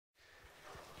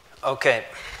Okay,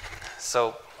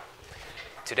 so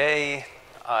today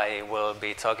I will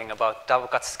be talking about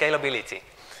Dovecots scalability.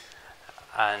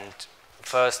 And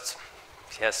first,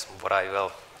 yes, what I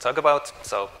will talk about.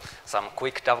 So some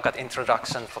quick Dovecot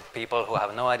introduction for people who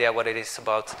have no idea what it is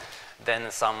about. Then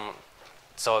some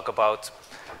talk about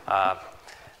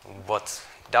what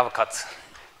Dovecot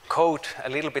code, a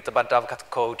little bit about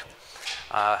Dovecot code.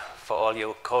 For all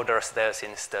you coders there,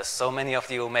 since there's so many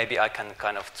of you, maybe I can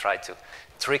kind of try to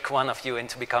trick one of you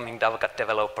into becoming Dovecot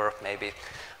developer, maybe.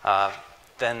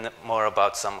 Then more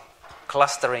about some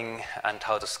clustering and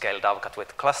how to scale Dovecot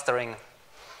with clustering.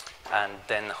 And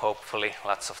then hopefully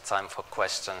lots of time for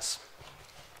questions.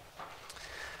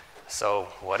 So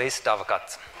what is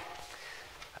Dovecot?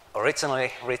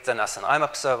 Originally written as an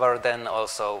IMAP server, then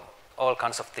also all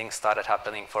kinds of things started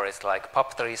happening for it, like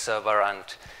POP3 server and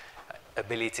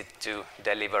ability to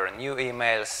deliver new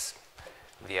emails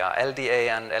via LDA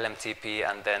and LMTP,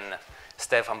 and then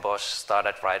Stefan Bosch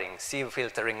started writing sieve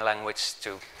filtering language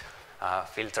to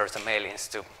filter the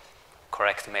mailings to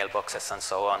correct mailboxes and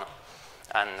so on.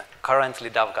 And currently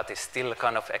Dovecot is still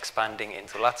kind of expanding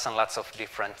into lots and lots of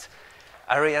different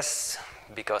areas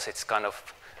because it's kind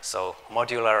of so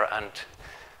modular and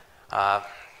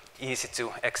easy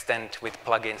to extend with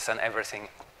plugins and everything.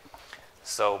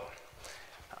 So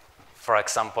for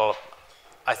example,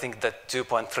 I think the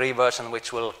 2.3 version,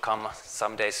 which will come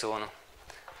someday soon,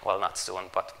 well, not soon,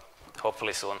 but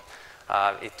hopefully soon,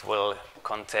 it will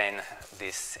contain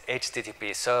this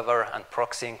HTTP server and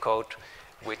proxying code,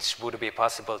 which would be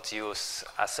possible to use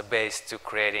as a base to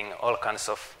creating all kinds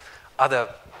of other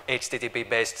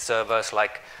HTTP-based servers,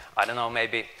 like, I don't know,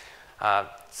 maybe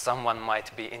someone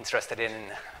might be interested in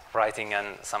writing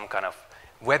some kind of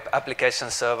web application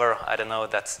server. I don't know,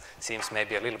 that seems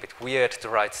maybe a little bit weird to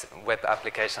write web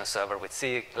application server with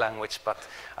C language, but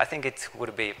I think it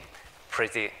would be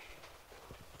pretty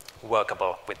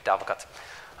workable with Dovecot.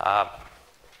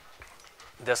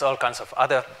 There's all kinds of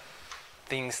other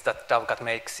things that Dovecot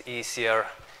makes easier.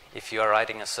 If you are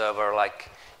writing a server,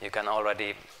 like you can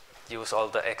already use all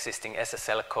the existing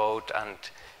SSL code, and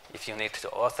if you need to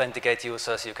authenticate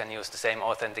users, you can use the same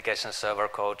authentication server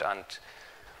code. And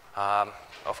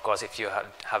of course, if you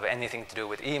have anything to do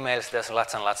with emails, there's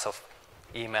lots and lots of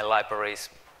email libraries,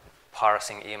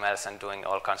 parsing emails and doing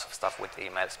all kinds of stuff with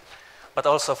emails. But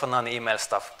also for non-email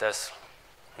stuff, there's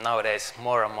nowadays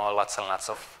more and more lots and lots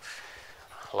of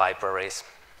libraries.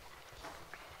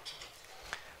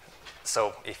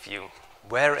 So if you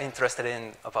were interested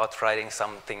in about writing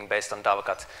something based on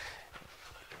Dovecot,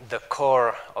 the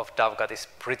core of Dovecot is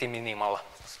pretty minimal,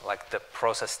 like the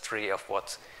process tree of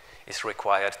what is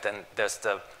required. Then there's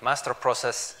the master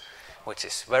process, which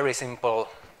is very simple.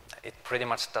 It pretty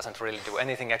much doesn't really do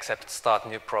anything except start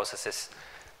new processes.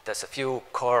 There's a few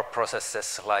core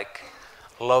processes like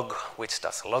log, which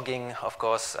does logging, of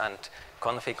course, and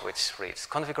config, which reads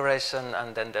configuration,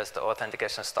 and then there's the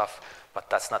authentication stuff, but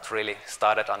that's not really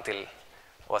started until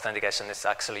authentication is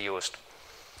actually used.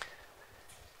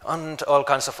 And all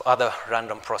kinds of other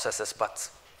random processes, but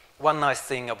one nice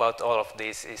thing about all of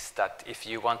these is that if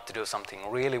you want to do something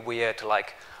really weird,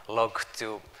 like log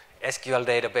to SQL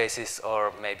databases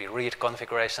or maybe read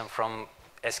configuration from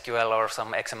SQL or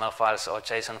some XML files or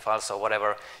JSON files or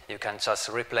whatever, you can just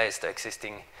replace the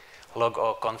existing log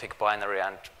or config binary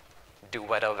and do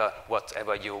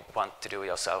whatever you want to do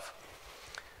yourself.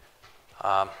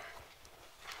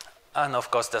 And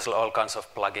of course, there's all kinds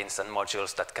of plugins and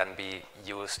modules that can be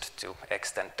used to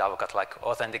extend Dovecot, like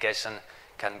authentication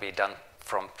can be done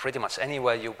from pretty much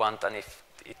anywhere you want, and if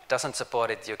it doesn't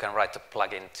support it, you can write a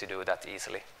plugin to do that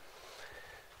easily.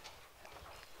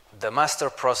 The master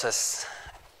process,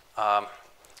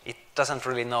 it doesn't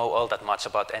really know all that much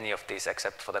about any of these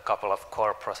except for the couple of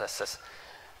core processes.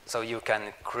 So you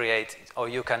can create, or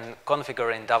you can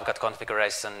configure in Dovecot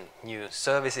configuration new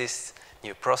services,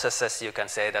 new processes. You can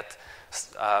say that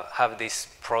have this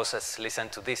process listen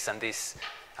to this and this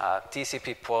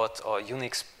TCP port or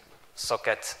Unix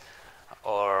socket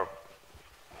or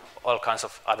all kinds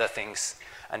of other things,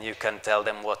 and you can tell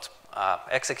them what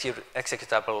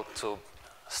executable to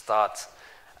start,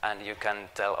 and you can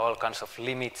tell all kinds of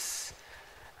limits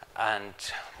and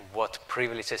what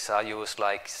privileges are used,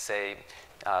 like say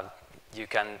you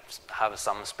can have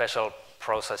some special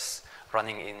process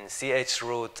running in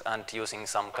chroot and using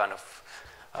some kind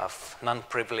of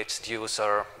non-privileged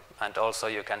user, and also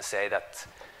you can say that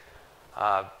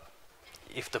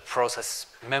if the process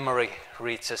memory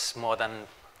reaches more than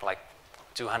like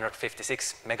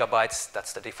 256 megabytes,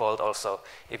 that's the default also.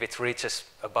 If it reaches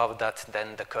above that,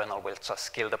 then the kernel will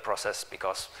just kill the process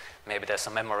because maybe there's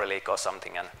a memory leak or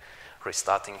something, and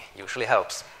restarting usually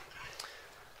helps.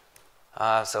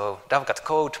 So Dovecots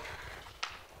code,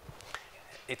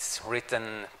 it's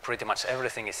written, pretty much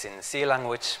everything is in C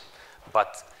language,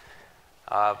 but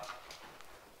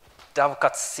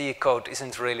Dovecots C code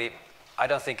isn't really, I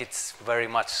don't think it's very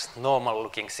much normal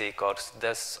looking C code.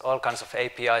 There's all kinds of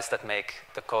APIs that make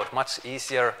the code much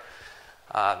easier.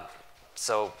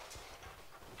 So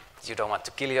you don't want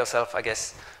to kill yourself, I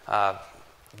guess.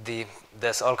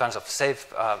 There's all kinds of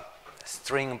safe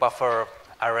string buffer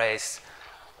arrays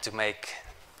to make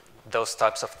those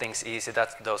types of things easy.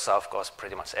 Those are, of course,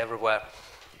 pretty much everywhere.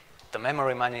 The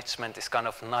memory management is kind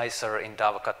of nicer in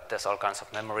Dovecots. There's all kinds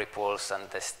of memory pools, and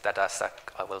this data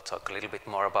stack I will talk a little bit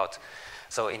more about.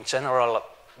 So in general,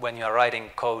 when you're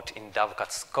writing code in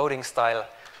Dovecots coding style,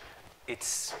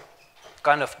 it's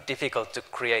kind of difficult to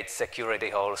create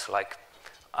security holes. Like,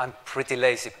 I'm a pretty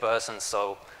lazy person,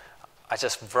 so I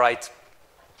just write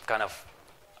kind of,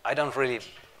 I don't really,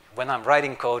 when I'm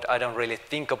writing code, I don't really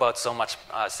think about so much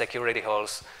security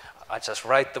holes. I just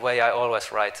write the way I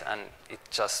always write, and it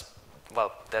just,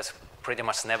 well, there's pretty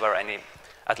much never any,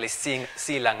 at least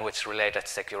C language related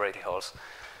security holes.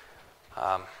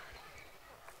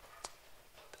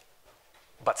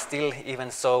 But still,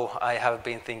 even so, I have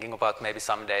been thinking about maybe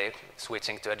someday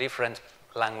switching to a different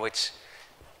language.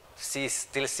 C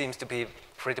still seems to be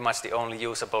pretty much the only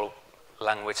usable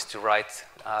language to write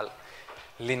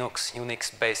Linux,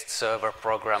 Unix-based server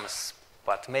programs.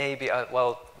 But maybe,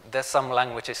 well, there's some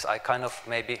languages I kind of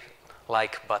maybe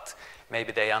like, but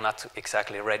maybe they are not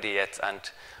exactly ready yet,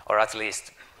 or at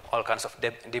least all kinds of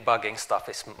debugging stuff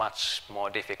is much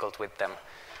more difficult with them.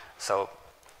 So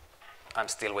I'm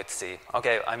still with C.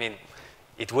 Okay, I mean,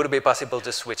 it would be possible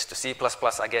to switch to C++,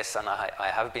 I guess, and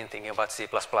I have been thinking about C++,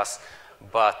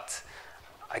 but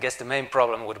I guess the main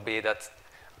problem would be that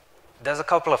there's a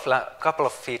couple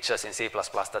of features in C++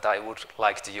 that I would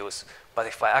like to use, but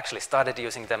if I actually started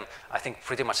using them, I think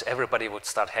pretty much everybody would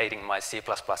start hating my C++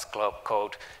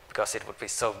 code because it would be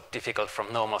so difficult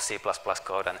from normal C++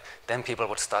 code, and then people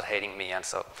would start hating me, and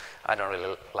so I don't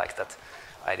really like that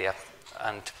idea.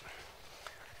 And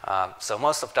so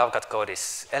most of Dovecots code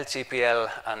is LGPL,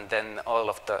 and then all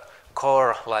of the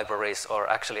core libraries, or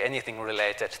actually anything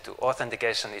related to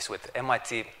authentication, is with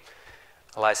MIT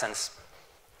license.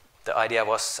 The idea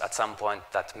was at some point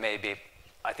that maybe,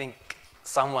 I think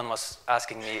someone was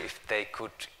asking me if they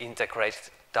could integrate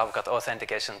Dovecots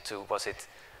authentication to, was it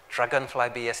Dragonfly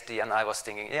BSD? And I was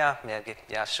thinking, yeah, maybe,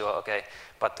 yeah, sure, okay.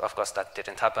 But of course that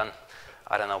didn't happen.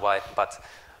 I don't know why, but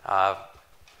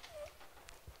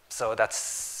so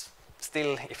that's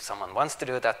still, if someone wants to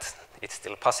do that, it's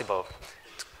still possible.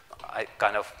 I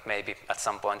kind of maybe at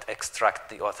some point extract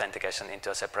the authentication into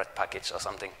a separate package or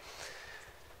something.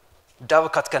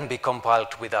 Dovecots can be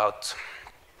compiled without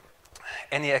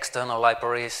any external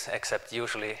libraries, except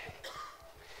usually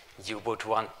you would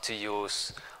want to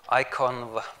use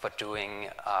iconv for doing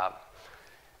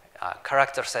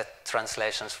character set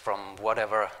translations from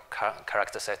whatever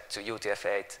character set to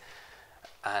UTF-8.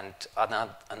 And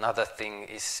another thing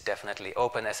is definitely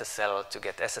OpenSSL to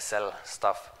get SSL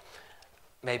stuff.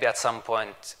 Maybe at some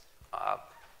point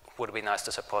would be nice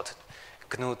to support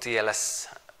GNU-TLS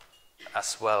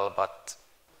as well, but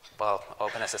well,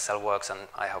 OpenSSL works and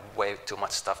I have way too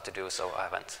much stuff to do, so I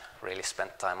haven't really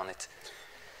spent time on it.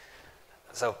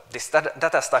 So this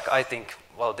data stack, I think,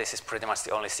 well, this is pretty much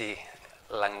the only C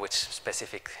language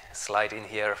specific slide in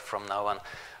here from now on.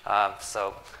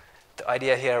 So the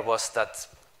idea here was that,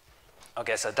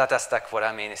 okay, so data stack, what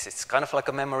I mean is it's kind of like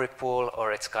a memory pool,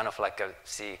 or it's kind of like a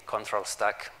C control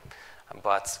stack,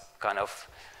 but kind of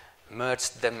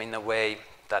merged them in a way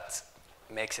that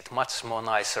makes it much more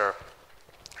nicer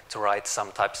to write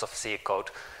some types of C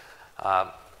code.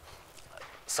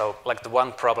 So like the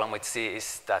one problem with C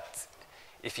is that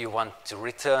if you want to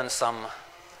return some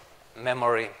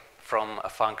memory from a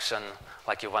function,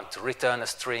 like you want to return a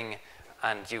string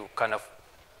and you kind of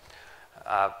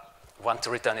want to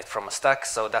return it from a stack,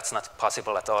 so that's not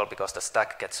possible at all because the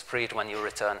stack gets freed when you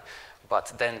return.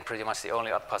 But then pretty much the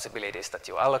only possibility is that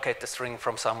you allocate the string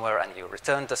from somewhere and you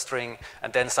return the string,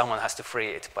 and then someone has to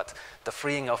free it. But the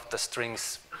freeing of the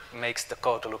strings makes the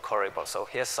code look horrible. So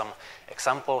here's some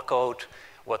example code,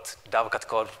 what Dovecots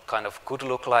code kind of could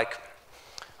look like.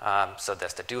 So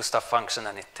there's the doStuff function,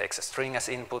 and it takes a string as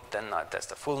input. Then there's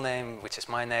the full name, which is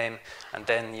my name. And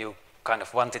then you kind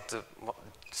of wanted to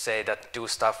say that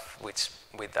doStuff with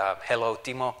hello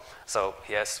Timo. So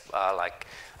here's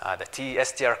the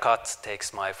tstrcut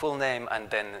takes my full name and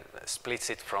then splits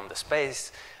it from the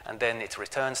space, and then it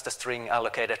returns the string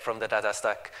allocated from the data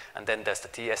stack, and then there's the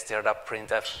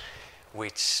tstr.printf,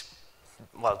 which,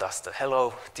 well, does the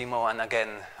hello Timo and again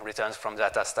returns from the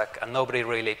data stack, and nobody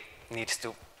really needs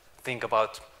to think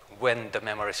about when the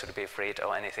memory should be freed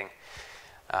or anything,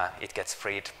 it gets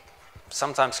freed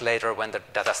sometimes later when the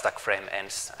data stack frame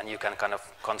ends, and you can kind of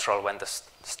control when the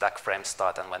stack frames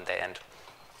start and when they end.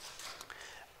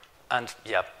 And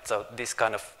yeah, so this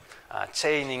kind of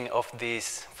chaining of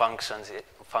these functions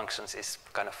is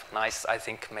kind of nice. I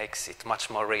think makes it much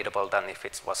more readable than if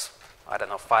it was, I don't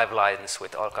know, 5 lines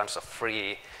with all kinds of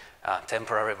free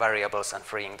temporary variables and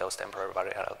freeing those temporary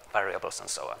variables and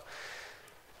so on.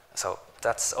 So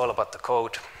that's all about the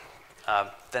code.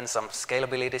 Then some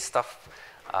scalability stuff.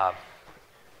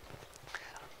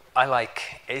 I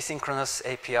like asynchronous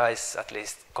APIs, at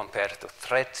least compared to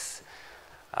threads,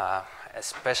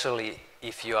 especially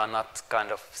if you are not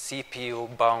kind of CPU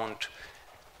bound.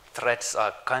 Threads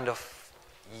are kind of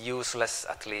useless,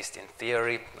 at least in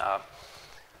theory.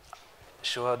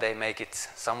 Sure, they make it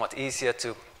somewhat easier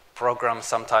to program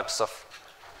some types of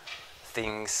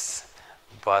things,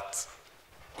 but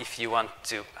if you want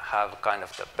to have kind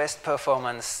of the best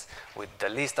performance with the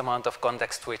least amount of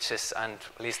context switches and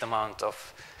least amount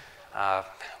of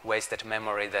wasted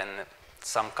memory, then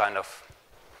some kind of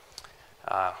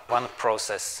one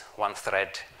process, one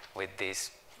thread with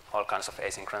these all kinds of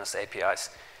asynchronous APIs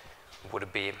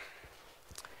would be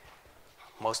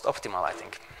most optimal, I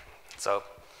think. So,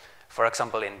 for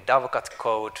example, in Dovecots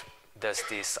code, there's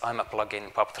these IMA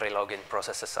plugin, POP3 login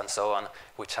processes and so on,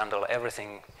 which handle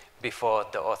everything before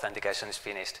the authentication is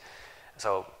finished.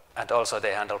 So, and also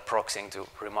they handle proxying to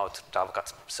remote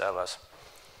Dovecots servers.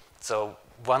 So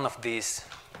one of these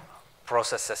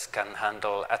processes can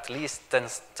handle at least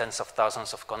tens of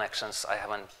thousands of connections. I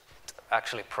haven't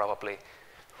actually probably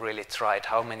really tried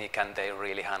how many can they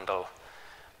really handle,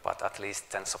 but at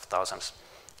least tens of thousands.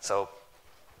 So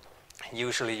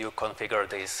usually you configure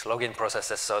these login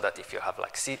processes so that if you have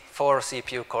like 4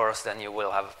 CPU cores, then you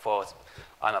will have 4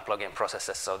 IMA plugin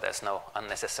processes, so there's no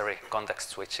unnecessary context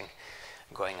switching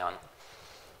going on.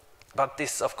 But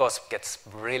this, of course, gets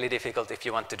really difficult if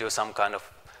you want to do some kind of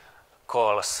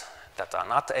calls that are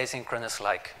not asynchronous,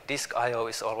 like disk I/O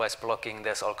is always blocking.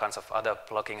 There's all kinds of other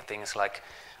blocking things, like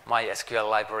MySQL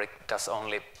library does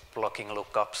only blocking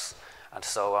lookups and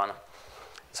so on.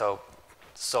 So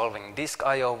solving disk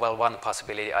I/O, well, one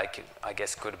possibility I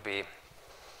guess could be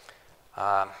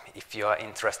if you are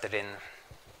interested in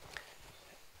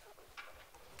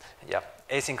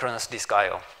asynchronous disk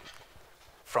I/O.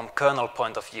 From kernel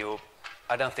point of view,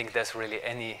 I don't think there's really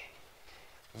any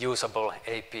usable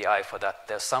API for that.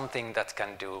 There's something that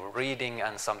can do reading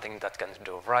and something that can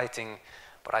do writing,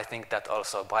 but I think that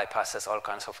also bypasses all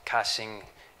kinds of caching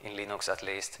in Linux at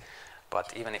least.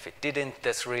 But even if it didn't,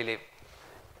 it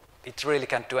really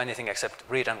can't do anything except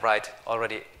read and write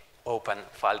already open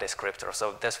file descriptor.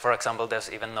 So there's, for example,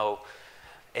 there's even no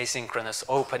asynchronous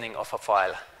opening of a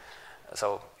file.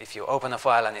 So if you open a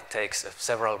file and it takes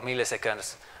several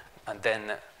milliseconds, and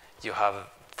then you have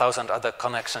 1,000 other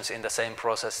connections in the same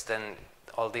process, then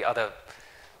all the other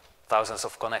thousands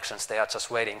of connections, they are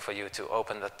just waiting for you to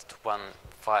open that one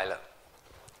file,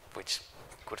 which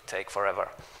could take forever.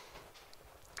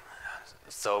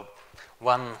 So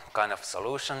one kind of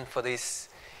solution for this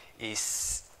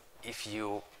is if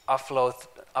you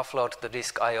offload the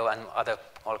disk I/O and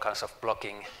all kinds of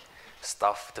blocking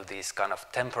stuff to these kind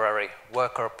of temporary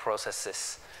worker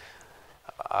processes.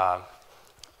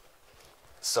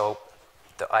 So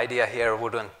the idea here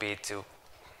wouldn't be to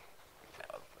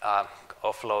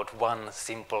offload one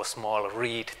simple small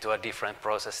read to a different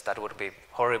process. That would be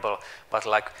horrible. But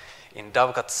like in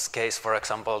Dovecots' case, for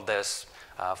example, there's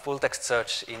full text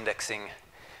search indexing.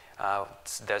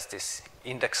 There's this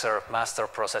indexer master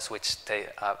process which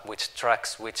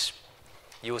tracks which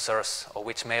users or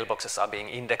which mailboxes are being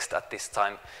indexed at this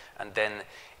time, and then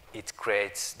it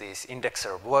creates these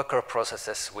indexer worker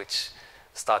processes which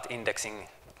start indexing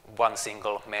one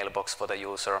single mailbox for the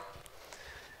user.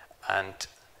 And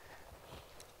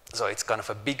so it's kind of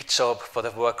a big job for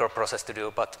the worker process to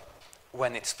do, but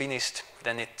when it's finished,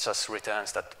 then it just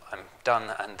returns that I'm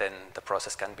done, and then the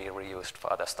process can be reused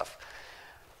for other stuff.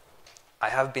 I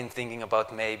have been thinking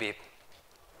about maybe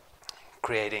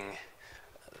creating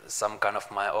some kind of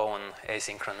my own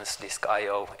asynchronous disk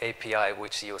I/O API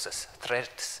which uses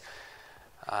threads,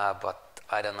 but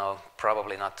I don't know,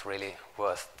 probably not really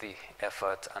worth the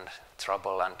effort and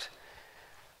trouble and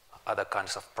other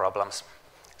kinds of problems.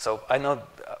 So I know,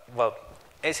 well,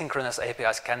 asynchronous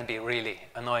APIs can be really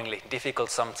annoyingly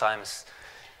difficult sometimes.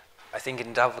 I think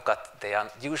in Dovecots they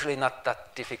are usually not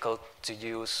that difficult to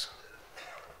use,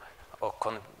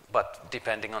 but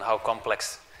depending on how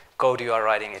complex code you are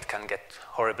writing, it can get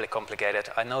horribly complicated.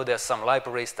 I know there's some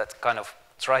libraries that kind of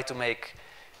try to make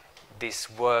these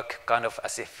work kind of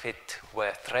as if it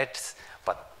were threads,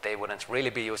 but they wouldn't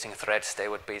really be using threads. They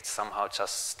would be somehow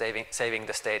just saving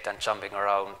the state and jumping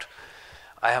around.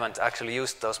 I haven't actually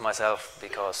used those myself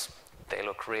because they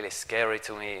look really scary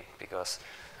to me, because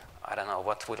I don't know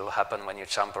what will happen when you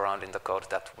jump around in the code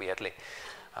that weirdly.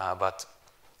 But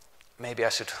maybe I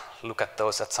should look at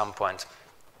those at some point.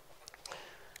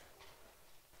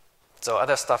 So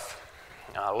other stuff,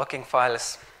 locking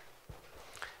files.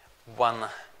 One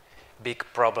big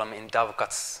problem in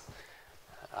Dovecots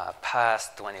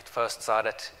past, when it first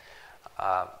started,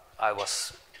 I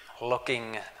was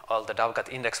locking all the Dovecot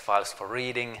index files for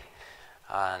reading,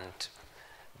 and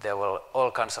there were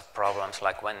all kinds of problems,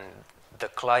 like when the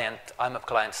client, IMAP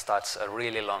client, starts a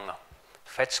really long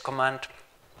fetch command,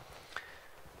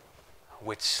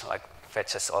 which like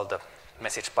fetches all the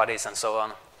message bodies and so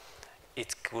on.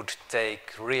 It could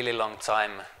take really long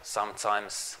time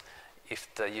sometimes if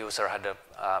the user had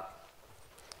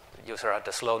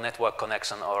a slow network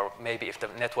connection, or maybe if the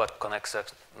network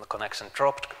connection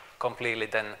dropped completely,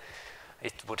 then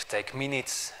it would take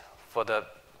minutes for the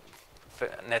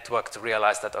network to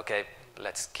realize that, okay,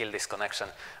 let's kill this connection.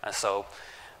 And so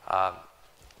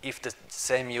if the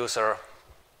same user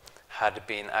had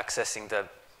been accessing the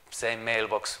same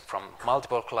mailbox from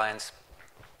multiple clients,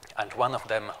 and one of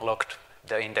them locked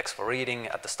the index for reading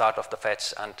at the start of the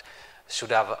fetch and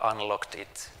should have unlocked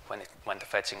it when the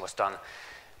fetching was done,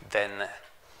 then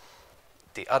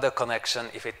the other connection,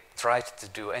 if it tried to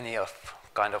do any of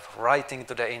kind of writing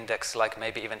to the index, like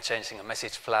maybe even changing a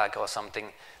message flag or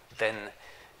something, then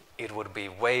it would be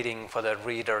waiting for the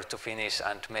reader to finish,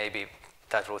 and maybe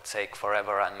that would take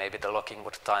forever, and maybe the locking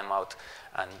would time out.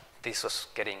 And this was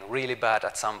getting really bad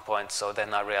at some point, so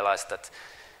then I realized that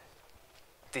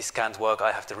this can't work,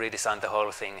 I have to redesign the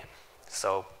whole thing.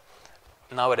 So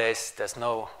nowadays there's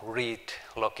no read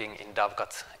locking in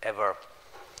Dovecot ever,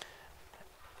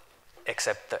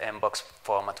 except the mbox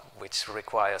format, which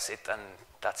requires it, and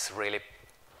that's really,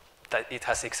 that it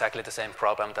has exactly the same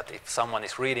problem, that if someone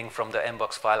is reading from the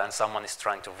mbox file and someone is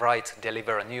trying to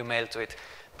deliver a new mail to it,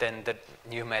 then the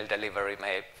new mail delivery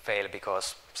may fail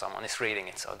because someone is reading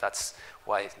it. So that's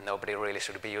why nobody really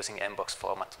should be using mbox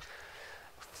format,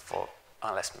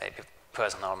 unless maybe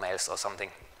personal mails or something.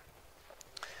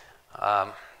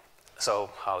 So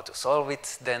how to solve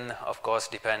it then, of course,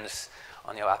 depends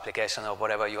on your application or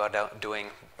whatever you are doing,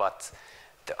 but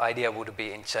the idea would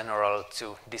be in general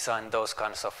to design those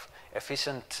kinds of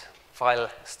efficient file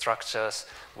structures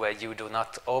where you do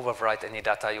not overwrite any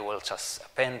data, you will just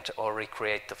append or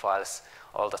recreate the files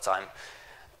all the time.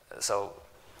 So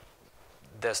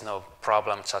there's no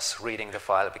problem just reading the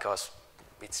file because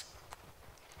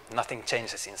nothing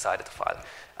changes inside the file.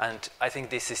 And I think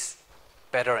this is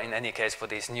better in any case for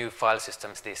these new file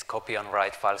systems, these copy and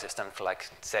write file systems like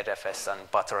ZFS and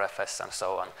ButterFS and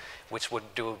so on, which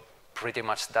would do pretty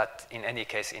much that in any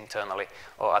case internally,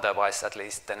 or otherwise at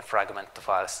least then fragment the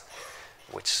files,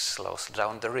 which slows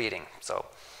down the reading. So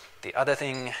the other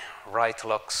thing, write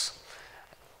locks.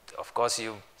 Of course,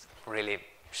 you really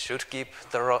should keep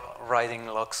the writing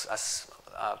locks as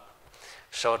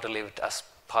short-lived as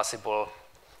possible.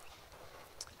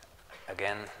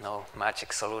 Again, no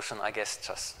magic solution, I guess,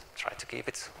 just try to keep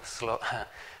it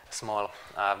small.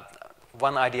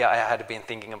 One idea I had been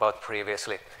thinking about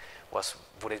previously was,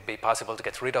 would it be possible to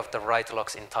get rid of the write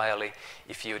locks entirely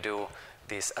if you do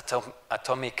this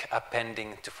atomic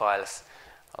appending to files?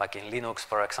 Like in Linux,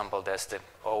 for example, there's the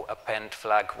append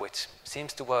flag, which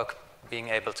seems to work, being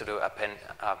able to do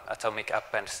atomic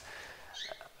appends.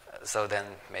 So then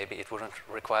maybe it wouldn't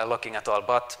require locking at all,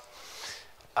 but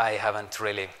I haven't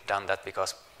really done that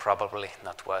because probably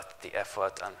not worth the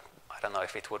effort, and I don't know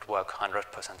if it would work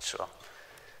 100% sure.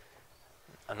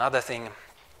 Another thing,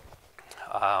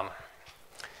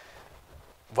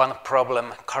 one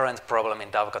current problem in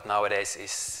Dovecot nowadays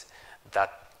is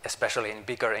that, especially in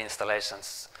bigger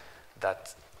installations,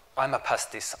 that IMAP has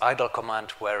this idle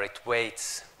command where it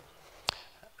waits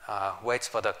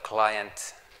for the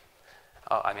client.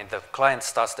 The client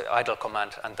starts the idle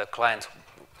command, and the client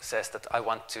says that I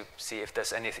want to see if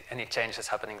there's any changes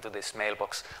happening to this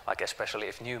mailbox, like especially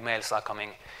if new mails are coming.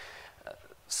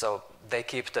 So they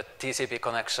keep the TCP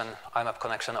connection, IMAP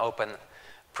connection open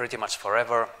pretty much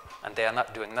forever, and they are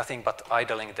not doing nothing but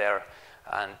idling there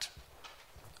and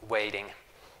waiting.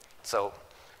 So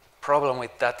problem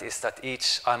with that is that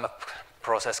each IMAP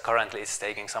process currently is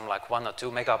taking some like 1 or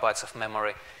 2 megabytes of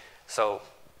memory. So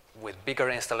with bigger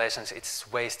installations,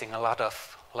 it's wasting a lot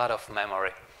of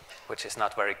memory, which is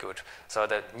not very good. So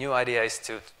the new idea is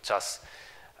to just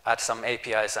add some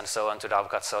APIs and so on to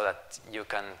Dovecot so that you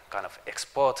can kind of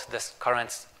export this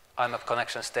current IMAP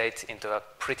connection state into a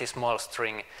pretty small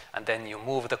string, and then you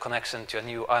move the connection to a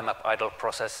new IMAP idle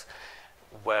process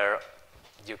where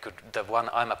the one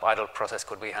IMAP idle process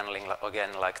could be handling, again,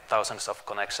 like thousands of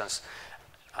connections.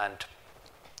 And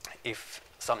if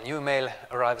some new mail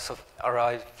arrives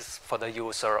for the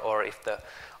user, or if the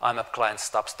IMAP client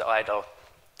stops the idle,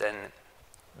 then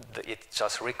it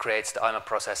just recreates the IMAP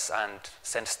process and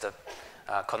sends the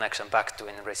connection back to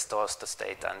and restores the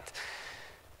state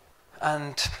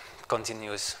and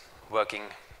continues working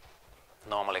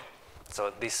normally.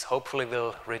 So this hopefully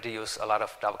will reduce a lot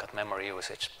of Dovecat memory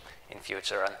usage in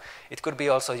future, and it could be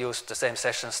also used the same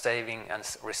session saving and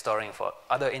restoring for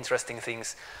other interesting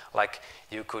things, like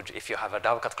you could, if you have a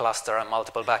Dovecat cluster and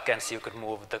multiple backends, you could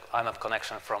move the IMAP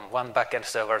connection from one backend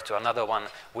server to another one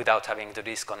without having to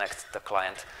disconnect the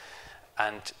client.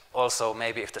 And also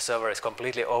maybe if the server is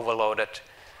completely overloaded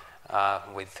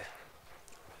with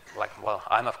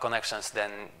IMAP connections,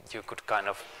 then you could kind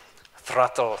of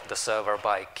throttle the server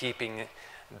by keeping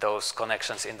those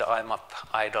connections in the IMAP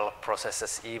idle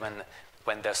processes even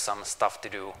when there's some stuff to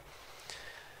do,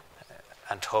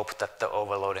 and hope that the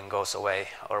overloading goes away,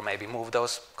 or maybe move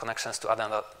those connections to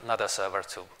another server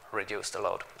to reduce the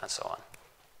load and so on.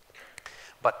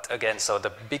 But again, so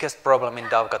the biggest problem in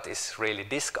Dovecat is really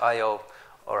disk I/O,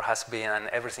 or has been, and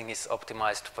everything is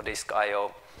optimized for disk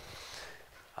I/O,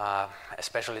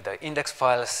 especially the index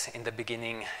files in the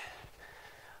beginning.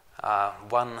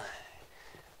 One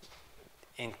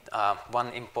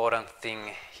important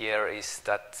thing here is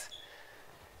that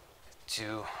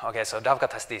so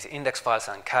Dovecat has these index files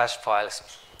and cache files,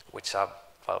 which are,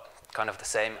 well, kind of the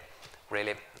same,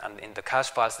 really. And in the cache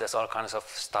files, there's all kinds of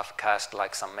stuff cached,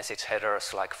 like some message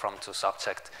headers, like from to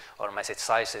subject, or message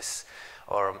sizes,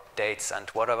 or dates, and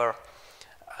whatever.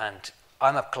 And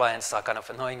IMAP clients are kind of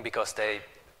annoying because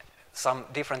some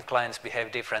different clients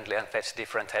behave differently and fetch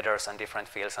different headers and different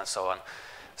fields and so on.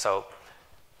 So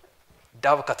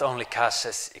Dovecat only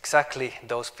caches exactly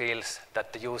those fields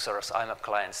that the user's IMAP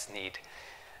clients need,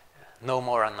 no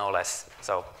more and no less.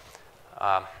 So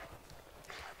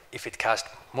if it cached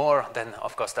more, then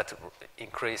of course that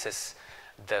increases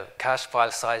the cache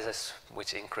file sizes,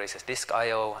 which increases disk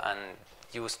I/O and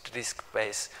used disk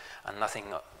space, and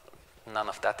none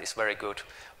of that is very good.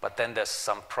 But then there's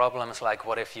some problems, like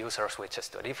what if user switches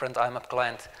to a different IMAP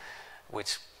client,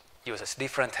 which uses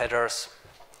different headers,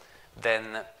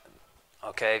 then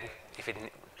okay, if it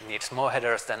needs more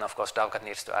headers, then of course Dovecat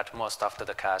needs to add more stuff to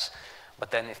the cache.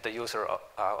 But then if the user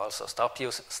also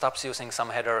stops using some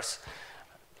headers,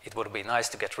 it would be nice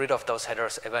to get rid of those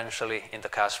headers eventually in the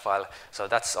cache file. So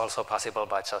that's also possible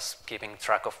by just keeping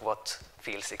track of what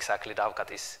fields exactly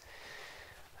Dovecat is,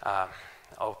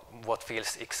 or what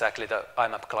fields exactly the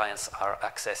IMAP clients are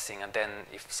accessing. And then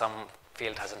if some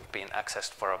field hasn't been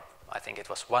accessed for, I think it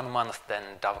was 1 month,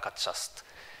 then Dovecat just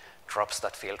drops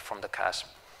that field from the cache.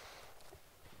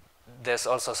 There's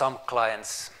also some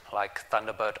clients like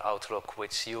Thunderbird Outlook,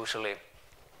 which usually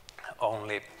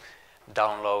only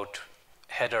download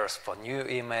headers for new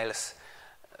emails.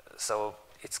 So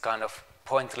it's kind of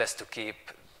pointless to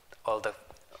keep all the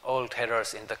old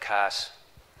headers in the cache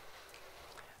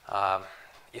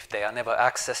if they are never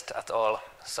accessed at all.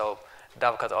 So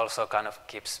Dovecat also kind of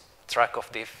keeps track of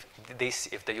this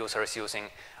if the user is using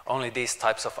only these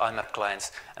types of IMAP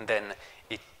clients, and then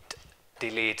it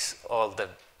deletes all the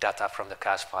data from the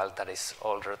cache file that is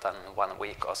older than 1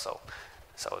 week or so.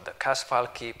 So the cache file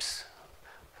keeps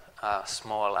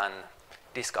small, and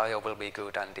disk I/O will be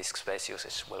good, and disk space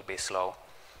usage will be small.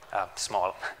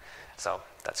 So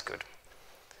that's good.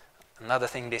 Another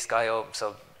thing, disk I/O,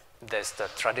 so there's the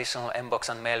traditional mbox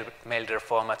and maildir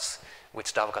formats,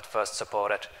 which Dovecat first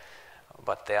supported,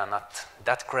 but they are not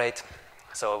that great.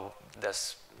 So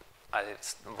I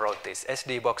wrote these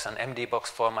SDbox and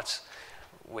MDbox formats,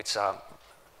 which are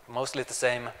mostly the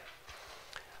same.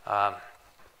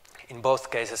 In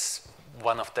both cases,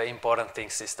 one of the important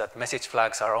things is that message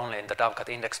flags are only in the Dovecat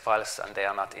index files, and they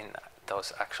are not in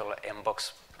those actual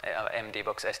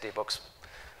MDbox, SDbox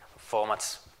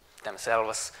formats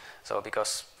themselves. So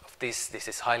because of this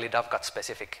is highly Dovecat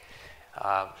specific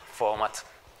format.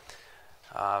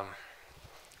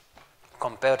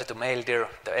 Compared to maildir,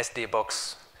 the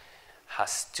SDbox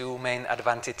has 2 main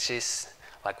advantages.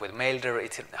 Like with maildir,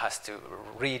 it has to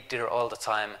read dir all the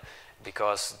time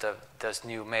because there's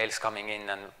new mails coming in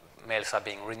and mails are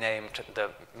being renamed.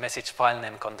 The message file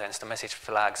name contains the message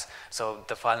flags, so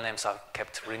the file names are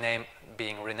kept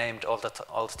being renamed all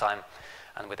the time.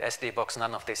 And with SDbox,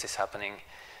 none of this is happening,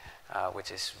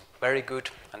 which is very good.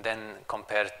 And then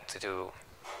compared to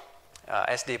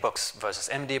SDbox versus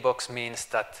MDbox means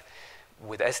that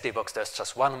with SDBox there's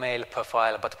just one mail per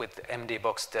file, but with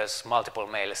MDBox there's multiple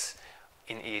mails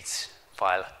in each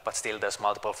file, but still there's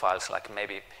multiple files, like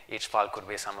maybe each file could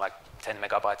be some like 10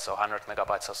 megabytes or 100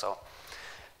 megabytes or so.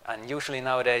 And usually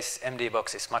nowadays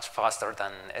MDBox is much faster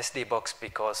than SDBox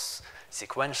because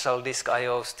sequential disk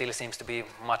I/O still seems to be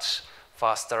much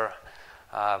faster.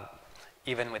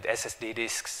 Even with SSD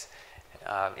disks,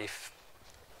 if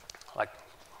like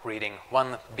reading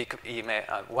one big email,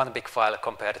 one big file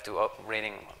compared to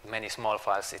reading many small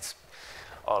files, it's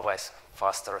always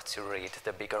faster to read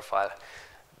the bigger file.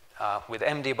 With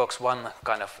MDBox, one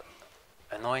kind of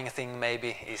annoying thing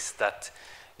maybe is that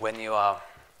when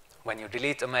you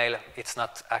delete a mail, it's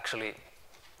not actually,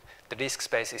 the disk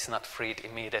space is not freed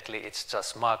immediately. It's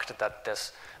just marked that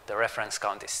the reference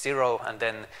count is 0, and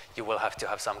then you will have to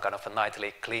have some kind of a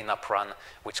nightly cleanup run,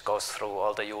 which goes through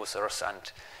all the users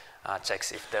and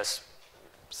checks if there's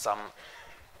some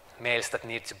mails that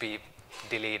need to be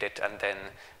deleted, and then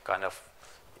kind of,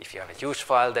 if you have a huge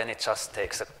file, then it just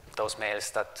takes those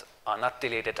mails that are not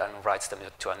deleted and writes them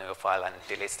to a new file and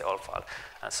deletes the old file,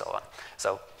 and so on.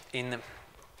 So in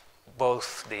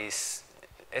both these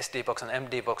SDBox and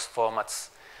MDBox formats,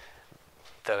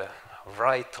 the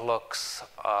write logs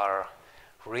are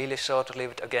really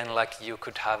short-lived. Again, like you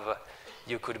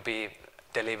could be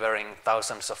delivering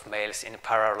thousands of mails in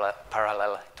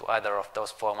parallel to either of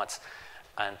those formats,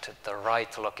 and the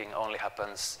write logging only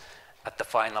happens at the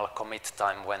final commit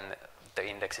time when the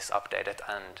index is updated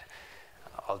and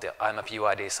all the IMAP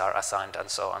UIDs are assigned and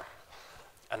so on.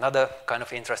 Another kind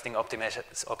of interesting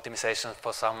optimization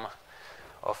for some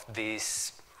of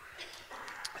these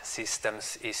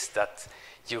systems is that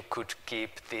you could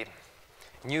keep the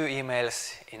new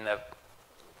emails in a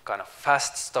kind of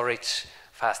fast storage,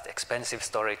 fast expensive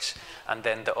storage, and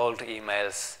then the old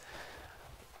emails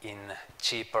in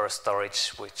cheaper storage,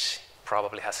 which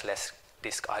probably has less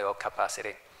disk I/O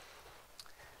capacity.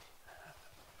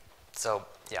 So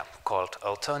yeah, called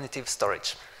alternative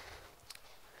storage.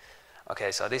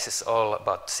 Okay, so this is all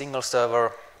about single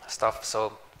server stuff.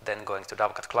 So then going to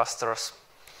Dovecots clusters.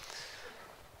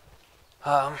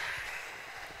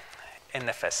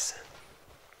 NFS.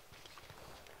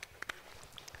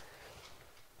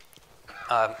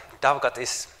 Dovecots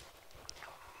is,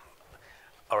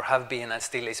 or have been and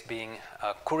still is being,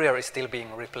 Courier is still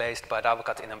being replaced by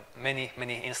Dovecots in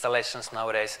many installations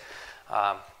nowadays.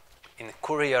 In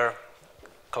Courier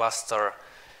cluster,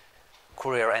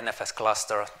 Courier NFS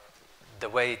cluster, the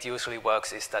way it usually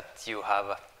works is that you have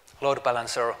a load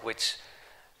balancer which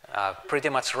pretty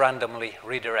much randomly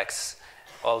redirects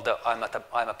all the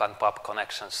IMAP and PUB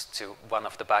connections to one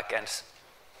of the backends.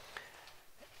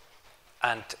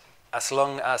 And as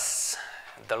long as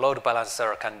the load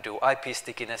balancer can do IP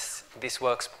stickiness, this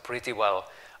works pretty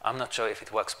well. I'm not sure if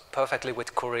it works perfectly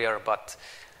with Courier, but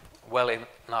well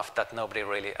enough that nobody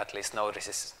really at least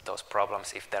notices those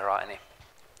problems if there are any.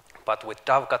 But with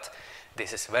Dovecots,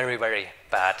 this is very, very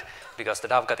bad because the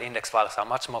Dovecots index files are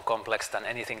much more complex than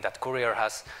anything that Courier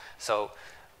has. So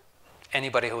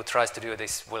anybody who tries to do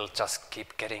this will just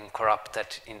keep getting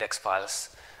corrupted index files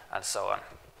and so on.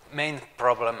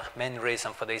 Main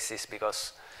reason for this is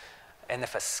because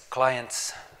NFS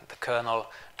clients, the kernel,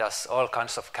 does all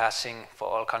kinds of caching for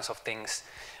all kinds of things,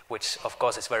 which of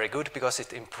course is very good because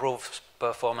it improves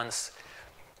performance,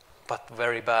 but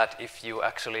very bad if you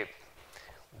actually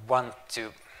want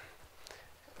to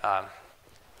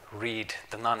read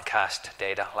the non-cached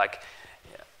data. Like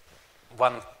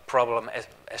one problem,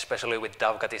 especially with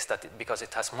Dovecots, is that because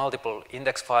it has multiple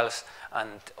index files and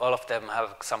all of them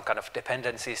have some kind of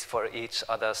dependencies for each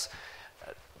others,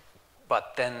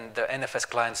 but then the NFS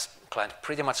client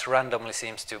pretty much randomly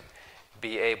seems to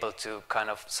be able to kind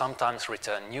of sometimes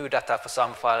return new data for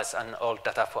some files and old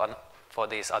data for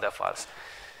these other files.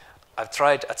 I've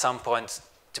tried at some point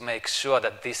to make sure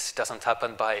that this doesn't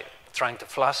happen by trying to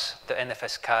flush the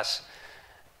NFS cache,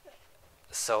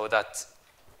 so that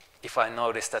if I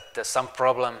notice that there's some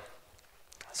problem,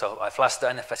 so I flush the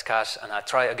NFS cache and I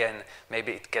try again,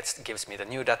 maybe it gives me the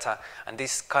new data, and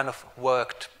this kind of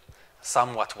worked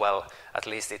somewhat well. At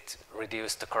least it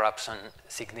reduced the corruption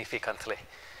significantly.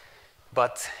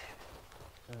 But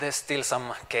there's still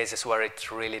some cases where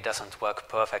it really doesn't work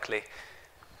perfectly,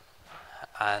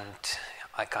 and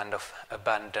I kind of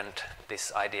abandoned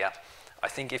this idea. I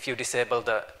think if you disable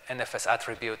the NFS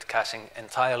attribute caching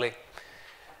entirely,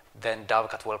 then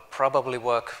Dovecots will probably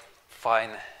work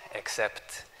fine,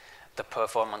 except the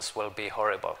performance will be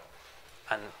horrible.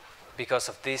 And because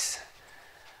of this,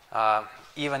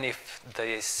 even if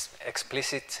this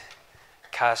explicit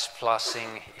cache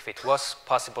flushing, if it was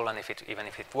possible and even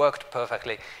if it worked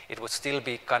perfectly, it would still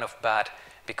be kind of bad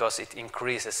because it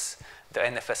increases the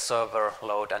NFS server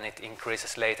load and it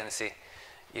increases latency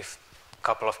if a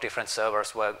couple of different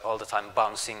servers were all the time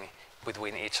bouncing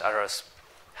between each others.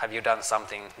 Have you done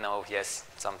something? No, yes,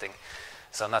 something.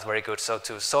 So not very good. So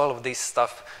to solve this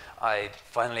stuff, I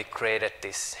finally created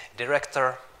this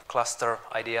director cluster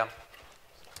idea.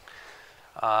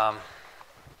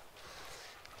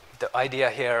 The idea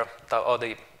here, or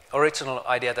the original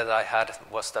idea that I had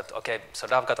was that, okay, so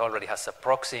Dovecots already has a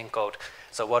proxy in code.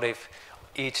 So what if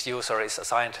each user is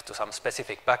assigned to some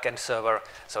specific backend server,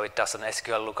 so it does an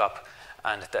SQL lookup,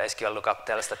 and the SQL lookup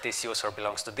tells that this user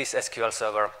belongs to this SQL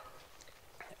server,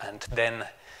 and then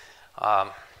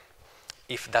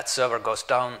if that server goes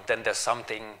down, then there's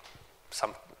something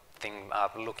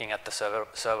looking at the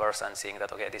servers and seeing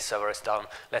that, okay, this server is down.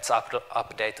 Let's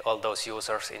update all those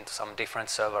users into some different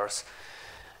servers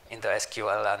in the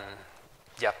SQL, and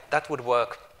yeah, that would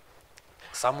work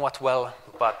somewhat well,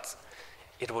 but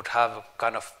it would have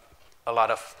kind of a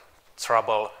lot of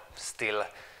trouble still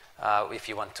if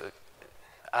you want to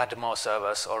add more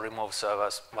servers or remove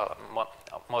servers. Well,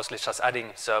 mostly just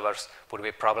adding servers would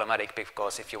be problematic,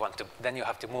 because if you want to, then you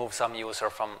have to move some user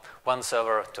from one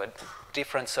server to a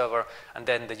different server, and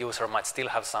then the user might still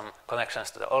have some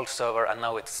connections to the old server, and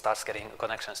now it starts getting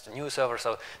connections to new server.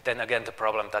 So then again, the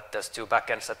problem that there's two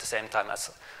backends at the same time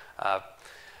as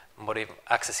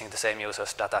accessing the same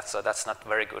user's data, so that's not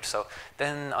very good. So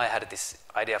then I had this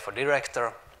idea for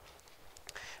director,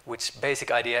 which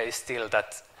basic idea is still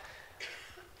that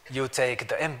you take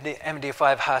the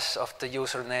MD5 hash of the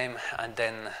username and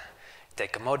then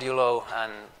take a modulo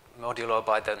and modulo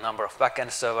by the number of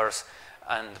backend servers,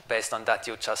 and based on that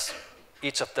you just,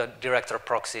 each of the director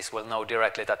proxies will know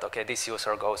directly that, okay, this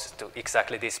user goes to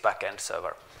exactly this backend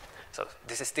server. So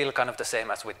this is still kind of the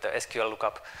same as with the SQL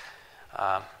lookup,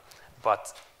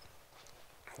 but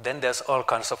then there's all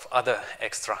kinds of other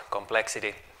extra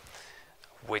complexity,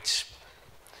 which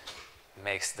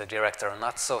makes the director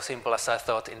not so simple as I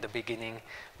thought in the beginning,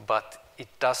 but it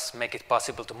does make it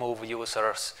possible to move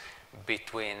users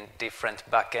between different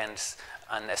backends,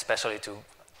 and especially to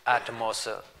add more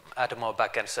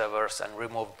backend servers and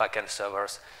remove backend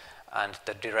servers, and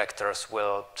the directors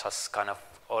will just kind of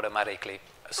automatically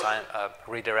assign,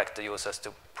 redirect the users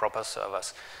to proper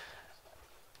servers.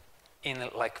 In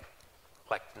like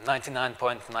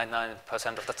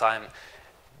 99.99% of the time,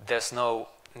 there's no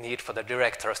need for the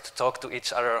directors to talk to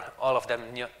each other. All of them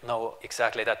know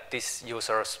exactly that this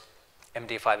user's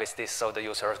MD5 is this, so the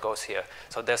user goes here.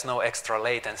 So there's no extra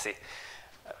latency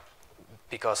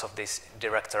because of these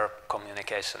director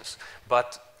communications.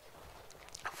 But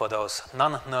for those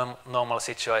non-normal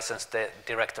situations, the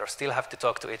directors still have to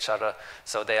talk to each other,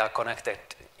 so they are connected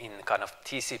in kind of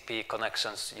TCP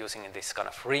connections using this kind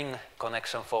of ring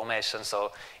connection formation.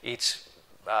 So each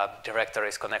director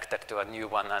is connected to a new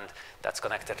one, and that's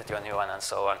connected to a new one, and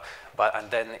so on. And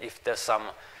then if there's some,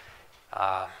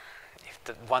 if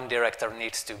the one director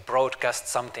needs to broadcast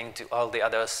something to all the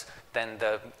others, then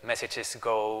the messages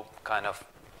go kind of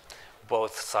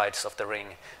both sides of the ring.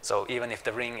 So even if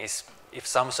the ring is, if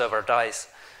some server dies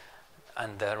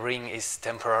and the ring is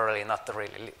temporarily not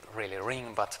really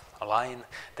ring but a line,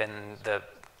 then the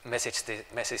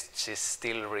messages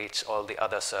still reach all the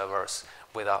other servers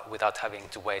without having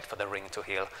to wait for the ring to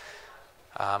heal.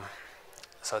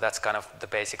 So that's kind of the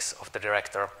basics of the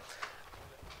director.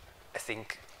 I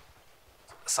think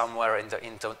somewhere in the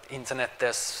internet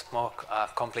there's more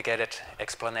complicated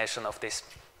explanation of this.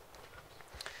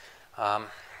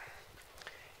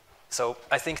 So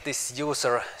I think this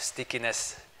user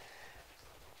stickiness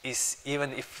is,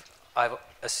 even if I've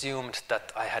assumed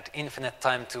that I had infinite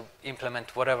time to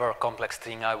implement whatever complex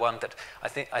thing I wanted, I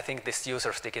think this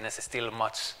user stickiness is still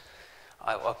much,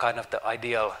 kind of the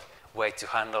ideal way to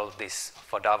handle this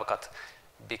for Dovecots,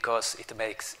 because it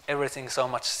makes everything so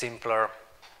much simpler,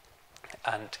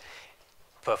 and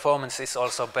performance is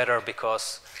also better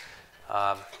because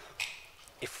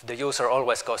if the user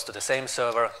always goes to the same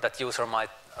server, that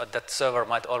server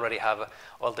might already have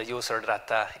all the user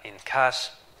data in cache,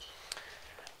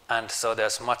 and so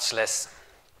there's much less,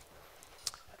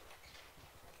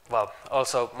 well,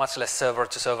 also much less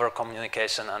server-to-server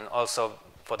communication, and also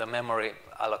for the memory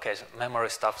allocation, memory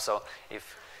stuff. So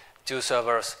if two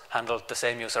servers handled the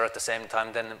same user at the same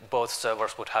time, then both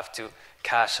servers would have to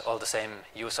cache all the same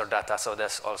user data, so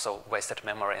there's also wasted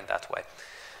memory in that way.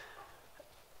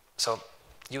 So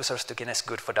user stickiness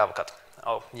good for Dovecots.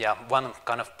 Oh yeah, one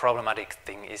kind of problematic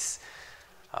thing is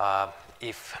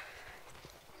if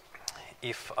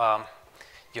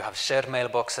you have shared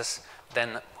mailboxes,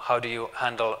 then how do you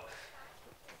handle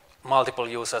multiple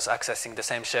users accessing the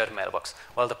same shared mailbox.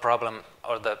 Well, the problem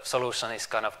or the solution is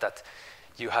kind of that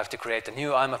you have to create a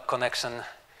new IMAP connection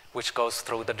which goes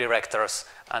through the directors,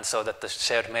 and so that the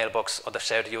shared mailbox or the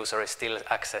shared user is still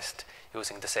accessed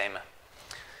using the same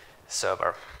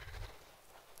server,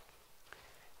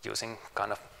 using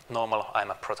kind of normal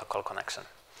IMAP protocol connection.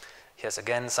 Here's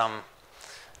again some,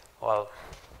 well,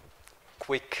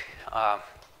 quick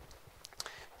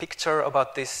picture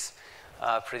about this.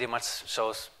 Pretty much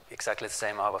shows exactly the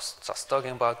same I was just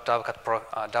talking about.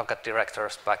 Dovecat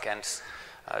directors, backends.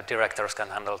 Directors can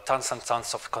handle tons and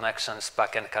tons of connections.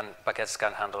 Backends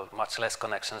can handle much less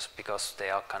connections because they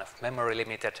are kind of memory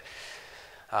limited.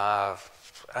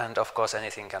 And of course,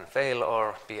 anything can fail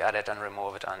or be added and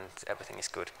removed, and everything is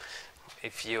good.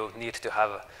 If you need to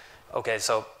have, okay,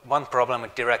 so one problem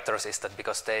with directors is that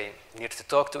because they need to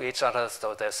talk to each other,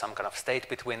 so there's some kind of state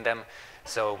between them.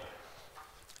 So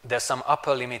there's some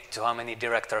upper limit to how many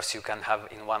directors you can have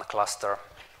in one cluster.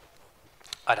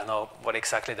 I don't know what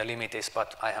exactly the limit is,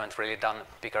 but I haven't really done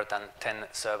bigger than 10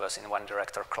 servers in one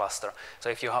director cluster. So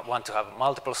if you want to have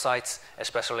multiple sites,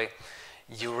 especially,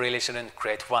 you really shouldn't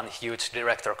create one huge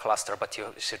director cluster, but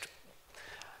you should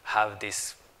have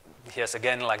this, here's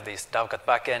again like these Dovecat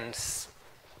backends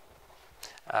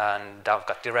and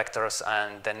Dovecat directors,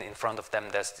 and then in front of them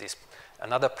there's this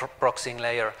another proxying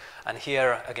layer. And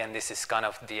here again, this is kind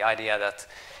of the idea that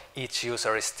each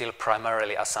user is still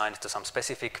primarily assigned to some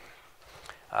specific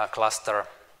cluster,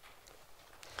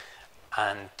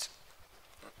 and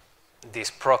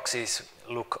these proxies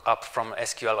look up from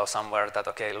SQL or somewhere that,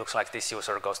 okay, it looks like this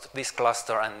user goes to this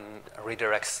cluster and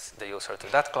redirects the user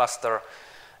to that cluster,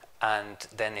 and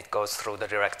then it goes through the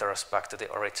directors back to the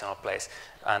original place.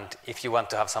 And if you want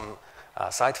to have some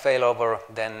site failover,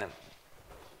 then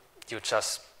you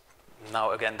just,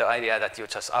 now again, the idea that you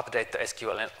just update the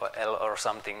SQL or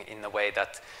something in a way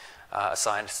that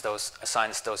assigns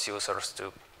those users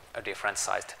to a different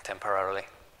site temporarily.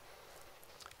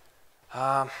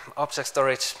 Object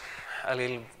storage, a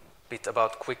little bit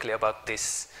quickly about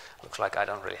this. Looks like I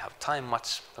don't really have time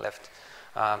much left.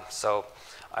 So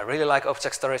I really like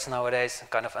object storage nowadays.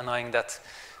 Kind of annoying that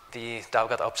the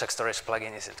Dovecat object storage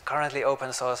plugin isn't currently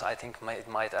open source. I think it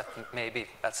might maybe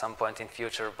at some point in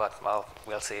future, but well,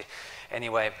 we'll see.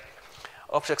 Anyway,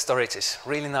 object storage is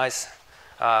really nice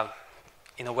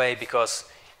in a way because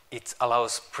it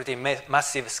allows pretty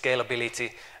massive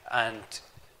scalability and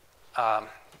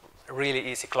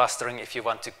really easy clustering if you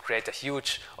want to create a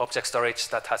huge object storage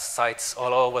that has sites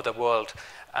all over the world,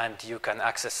 and you can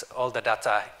access all the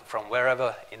data from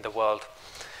wherever in the world.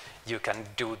 You can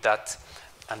do that.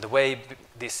 And the way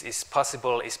this is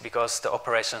possible is because the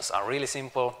operations are really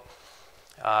simple.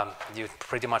 You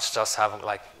pretty much just have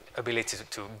like ability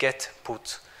to get,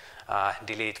 put,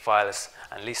 delete files,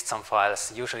 and list some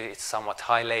files. Usually it's somewhat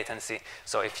high latency,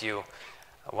 so if you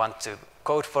want to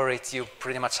code for it, you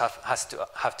pretty much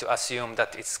have to assume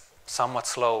that it's somewhat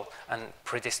slow and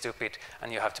pretty stupid,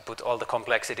 and you have to put all the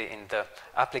complexity in the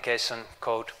application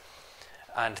code.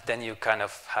 And then you kind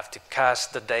of have to cache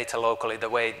the data locally. The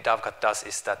way Dovecat does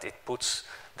is that it puts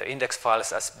the index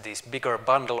files as these bigger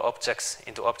bundle objects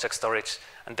into object storage,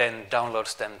 and then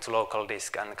downloads them to local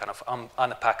disk and kind of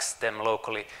unpacks them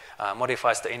locally,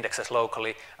 modifies the indexes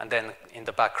locally, and then in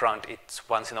the background it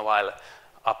once in a while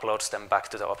uploads them back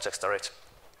to the object storage.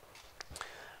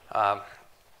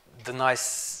 The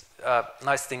nice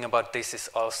thing about this is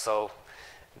also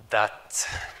that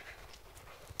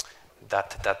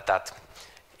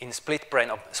in split brain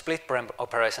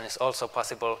operation is also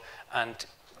possible, and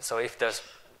so if the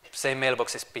same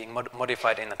mailbox is being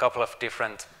modified in a couple of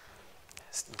different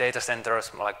data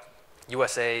centers like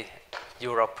USA,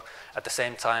 Europe at the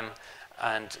same time,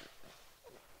 and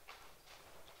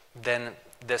then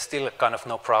there's still kind of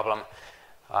no problem.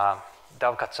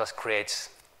 Dovecat just creates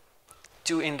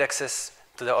two indexes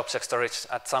to the object storage.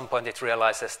 At some point it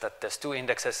realizes that there's two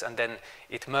indexes, and then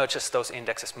it merges those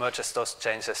indexes, merges those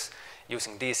changes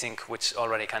using desync, which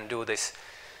already can do this,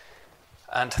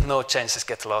 and no changes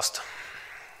get lost.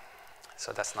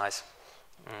 So that's nice.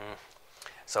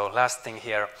 So last thing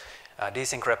here,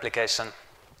 desync replication.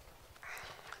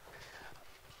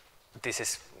 This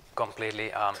is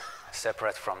completely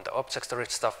separate from the object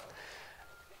storage stuff,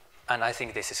 and I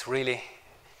think this is really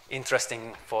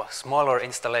interesting for smaller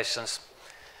installations.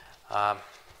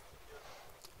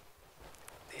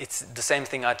 It's the same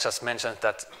thing I just mentioned,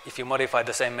 that if you modify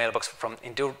the same mailbox from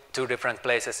in two different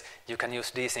places, you can use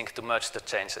desync to merge the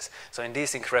changes. So in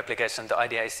desync replication, the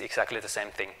idea is exactly the same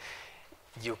thing.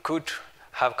 You could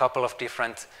have a couple of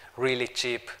different really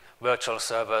cheap virtual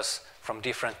servers from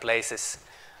different places,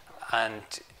 and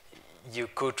you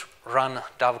could run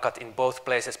Dovecots in both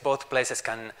places. Both places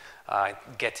can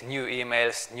get new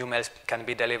emails. New mails can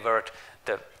be delivered.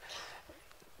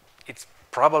 It's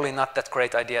probably not that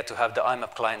great idea to have the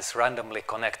IMAP clients randomly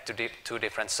connect to two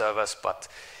different servers, but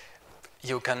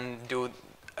you can do,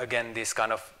 again, this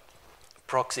kind of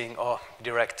proxying or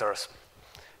directors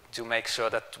to make sure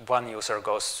that one user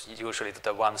goes usually to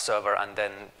the one server, and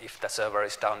then if the server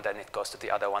is down, then it goes to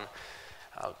the other one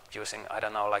using, I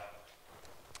don't know, like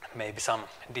maybe some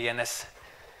DNS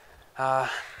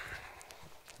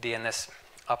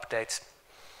updates.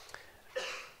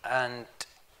 And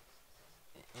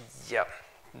yeah,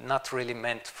 not really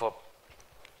meant for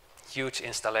huge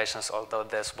installations, although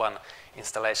there's one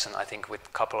installation, I think, with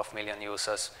a couple of million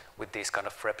users with these kind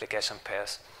of replication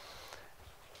pairs.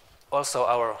 Also,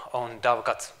 our own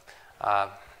Dovecot,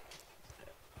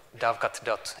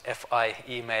 Dovecot.fi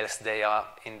emails, they are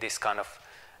in this kind of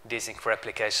desync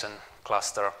replication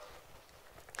cluster.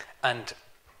 And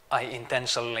I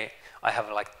have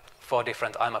like 4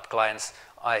 different IMAP clients.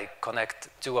 I connect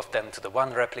 2 of them to the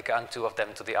one replica and 2 of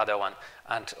them to the other one.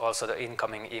 And also the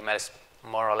incoming emails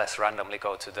more or less randomly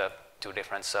go to the 2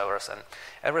 different servers. And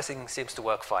everything seems to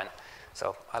work fine.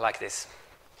 So I like this.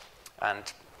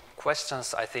 And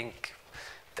questions, I think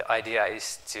the idea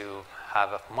is to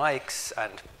have mics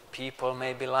and people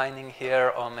maybe lining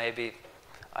here, or maybe,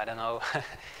 I don't know,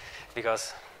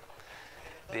 because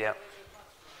the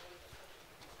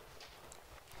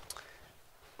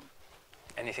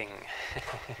anything.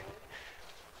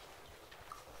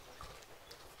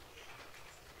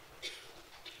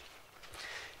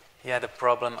 Yeah, the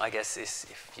problem, I guess, is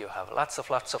if you have lots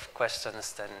of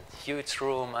questions, then huge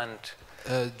room and...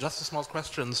 just a small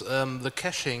questions. The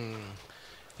caching,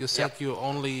 you said you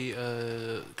only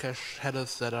cache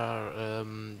headers that are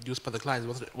used by the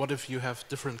clients. What if you have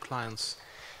different clients?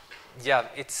 Yeah,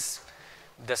 it's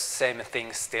the same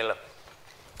thing still.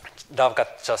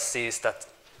 Dovecot just sees that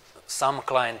some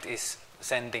client is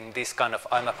sending this kind of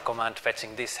IMAP command,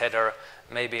 fetching this header,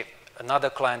 maybe another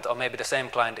client, or maybe the same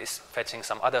client is fetching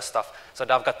some other stuff. So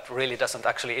Dovecot really doesn't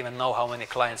actually even know how many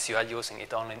clients you are using.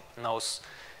 It only knows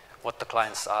what the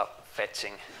clients are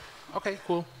fetching. Okay,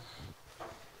 cool.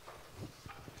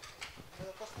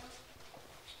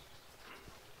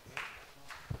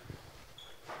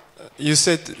 You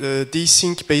said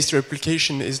desync-based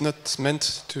replication is not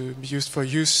meant to be used for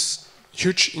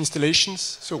huge installations.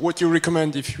 So what do you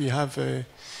recommend if we have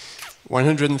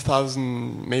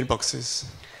 100,000 mailboxes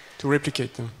to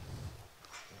replicate them?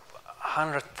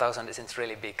 100,000 isn't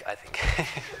really big, I think.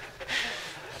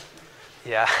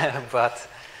 Yeah, but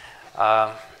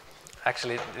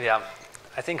actually, yeah,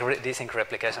 I think desync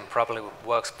replication probably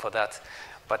works for that.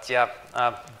 But yeah,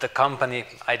 the company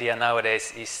idea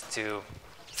nowadays is to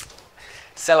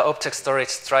sell object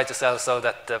storage, try to sell so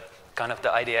that the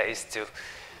idea is to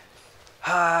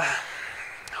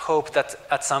hope that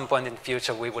at some point in the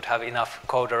future we would have enough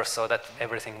coders so that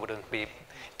everything wouldn't be,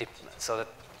 so that,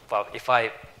 well, if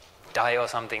I die or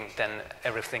something, then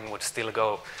everything would still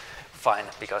go fine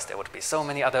because there would be so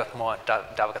many other more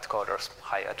Dovecot coders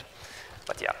hired.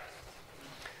 But yeah.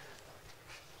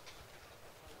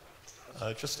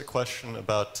 Just a question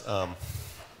about,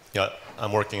 yeah,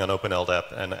 I'm working on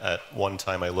OpenLDAP, and at one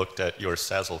time I looked at your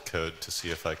SASL code to see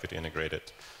if I could integrate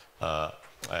it.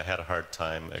 I had a hard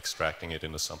time extracting it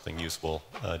into something usable.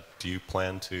 Do you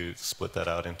plan to split that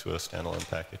out into a standalone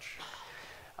package?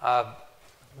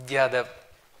 Yeah,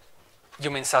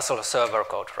 you mean SASL server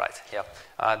code, right? Yeah.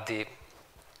 The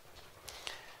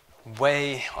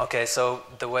way, okay, so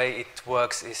the way it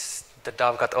works is the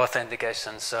Dovecot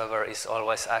authentication server is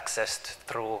always accessed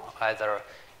through either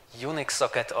Unix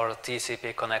socket or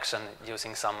TCP connection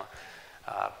using some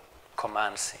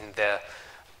commands in there.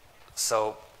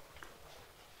 So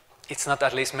it's not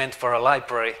at least meant for a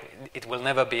library. It will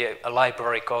never be a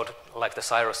library code like the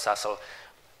Cyrus SASL,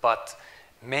 but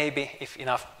maybe if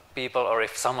enough people, or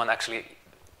if someone actually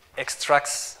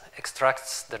extracts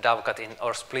the Dovecot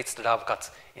or splits the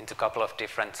Dovecot into a couple of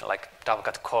different, like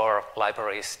Dovecot core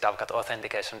libraries, Dovecot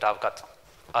authentication, Dovecot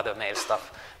other mail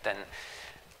stuff, then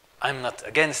I'm not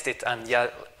against it. And yeah,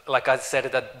 like I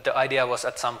said, that the idea was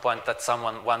at some point that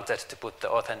someone wanted to put the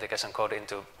authentication code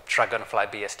into Dragonfly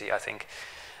BSD, I think.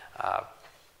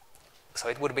 So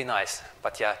it would be nice.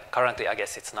 But yeah, currently I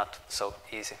guess it's not so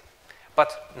easy.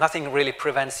 But nothing really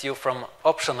prevents you from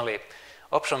optionally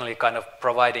kind of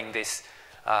providing this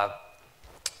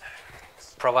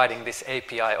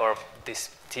API or this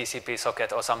TCP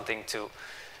socket or something to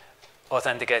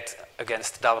authenticate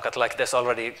against Dovecot. Like there's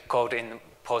already code in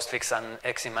Postfix and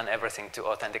Exim and everything to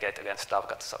authenticate against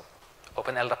Dovecot. So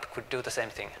OpenLDAP could do the same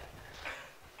thing.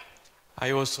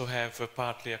 I also have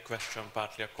partly a question,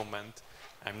 partly a comment.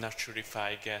 I'm not sure if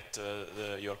I get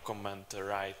your comment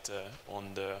right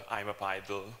on the IMAP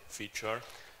idle feature.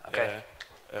 Okay.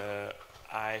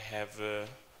 I have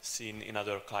seen in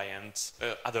other clients,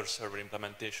 other server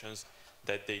implementations,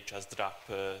 that they just drop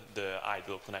the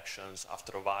idle connections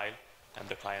after a while, and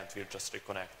the client will just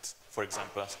reconnect. For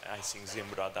example, I think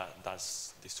Zimbra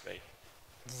does this way.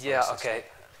 Yeah, okay.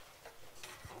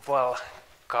 Well,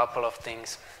 couple of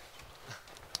things.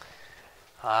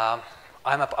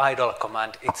 IMAP idle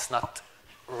command, it's not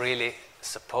really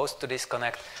supposed to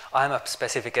disconnect. IMAP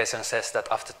specification says that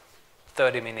after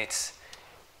 30 minutes,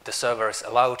 the server is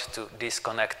allowed to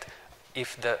disconnect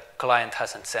if the client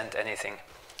hasn't sent anything.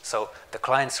 So the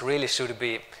clients really should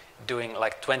be doing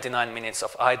like 29 minutes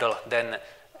of idle, then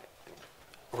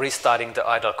restarting the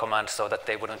idle command so that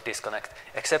they wouldn't disconnect.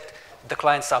 Except the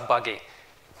clients are buggy,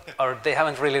 or they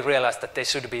haven't really realized that they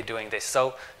should be doing this.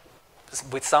 So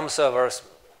with some servers,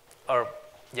 or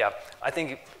yeah, I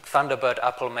think Thunderbird,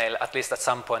 Apple Mail, at least at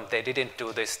some point, they didn't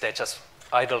do this. They just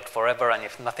idled forever, and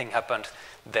if nothing happened,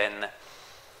 then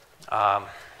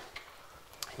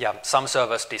yeah, some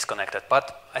servers disconnected.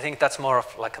 But I think that's more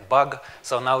of like a bug.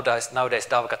 So nowadays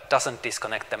Dovecots doesn't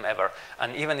disconnect them ever.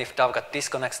 And even if Dovecots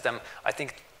disconnects them, I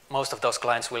think most of those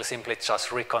clients will simply just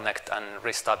reconnect and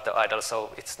restart the idle.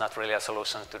 So it's not really a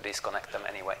solution to disconnect them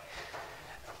anyway.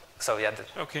 So yeah.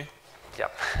 Okay. Yeah.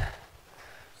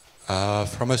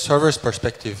 From a server's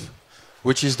perspective,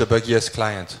 which is the buggiest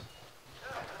client?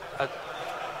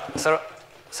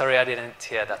 Sorry, I didn't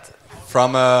hear that.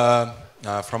 From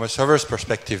a server's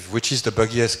perspective, which is the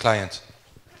buggiest client?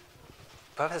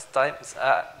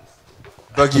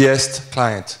 Buggiest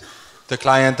client. The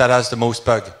client that has the most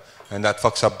bug and that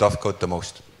fucks up Dovecot the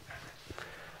most.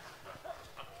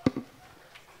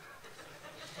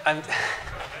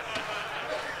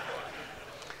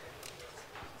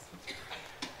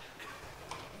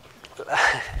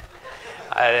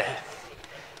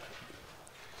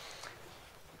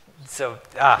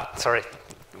 Sorry.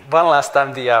 One last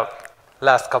time, the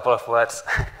last couple of words.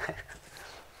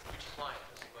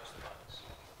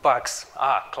 Bugs.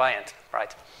 Client,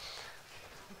 right.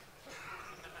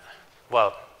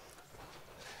 Well,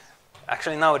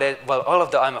 actually nowadays, well, all of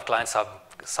the IMAP clients are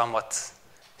somewhat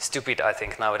stupid, I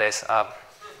think, nowadays.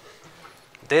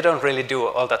 They don't really do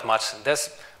all that much. There's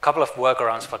a couple of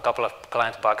workarounds for a couple of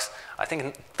client bugs. I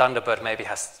think Thunderbird maybe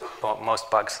has most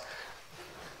bugs.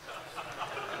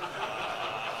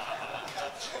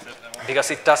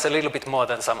 Because it does a little bit more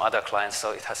than some other clients,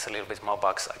 so it has a little bit more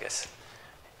bugs, I guess.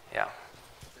 Yeah.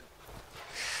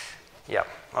 Yeah,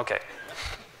 okay.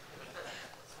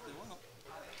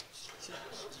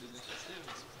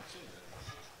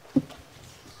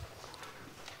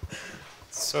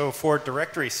 So for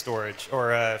directory storage,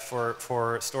 or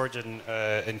for storage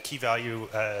in key value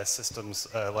systems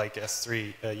like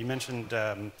S3, you mentioned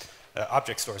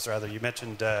object stores, rather. You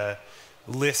mentioned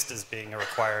list as being a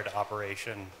required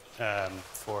operation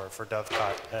for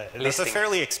Dovecot. It's a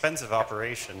fairly expensive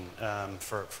operation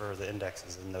for the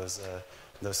indexes in those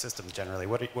systems generally.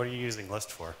 What are you using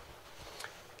list for?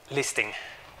 Listing,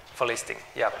 for listing,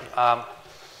 yeah.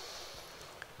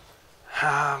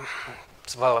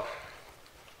 Well,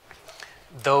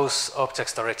 those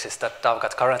object storages that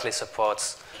Dovecots currently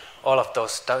supports, all of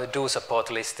those do support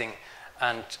listing,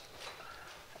 and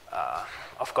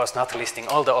of course not listing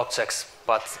all the objects,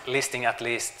 but listing at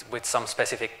least with some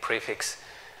specific prefix.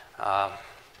 Well,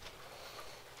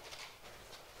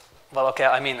 okay,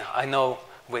 I mean, I know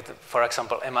with, for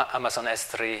example, Amazon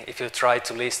S3, if you try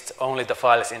to list only the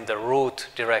files in the root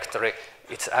directory,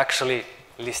 it's actually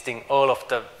listing all of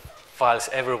the files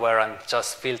everywhere and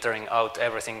just filtering out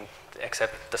everything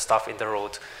except the stuff in the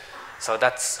root. So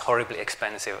that's horribly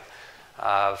expensive.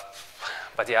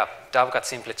 But yeah, Dovecots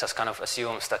simply just kind of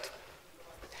assumes that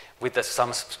with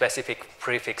some specific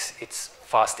prefix, it's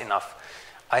fast enough.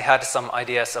 I had some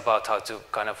ideas about how to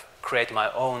kind of create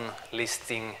my own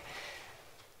listing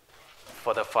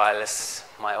for the files,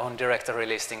 my own directory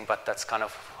listing, but that's kind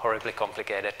of horribly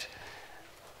complicated.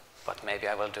 But maybe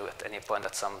I will do it at any point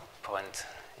at some point,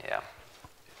 yeah.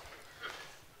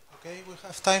 Okay,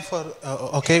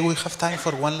 we have time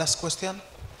for one last question.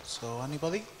 So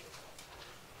anybody?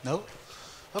 No?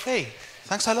 Okay,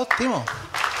 thanks a lot, Timo.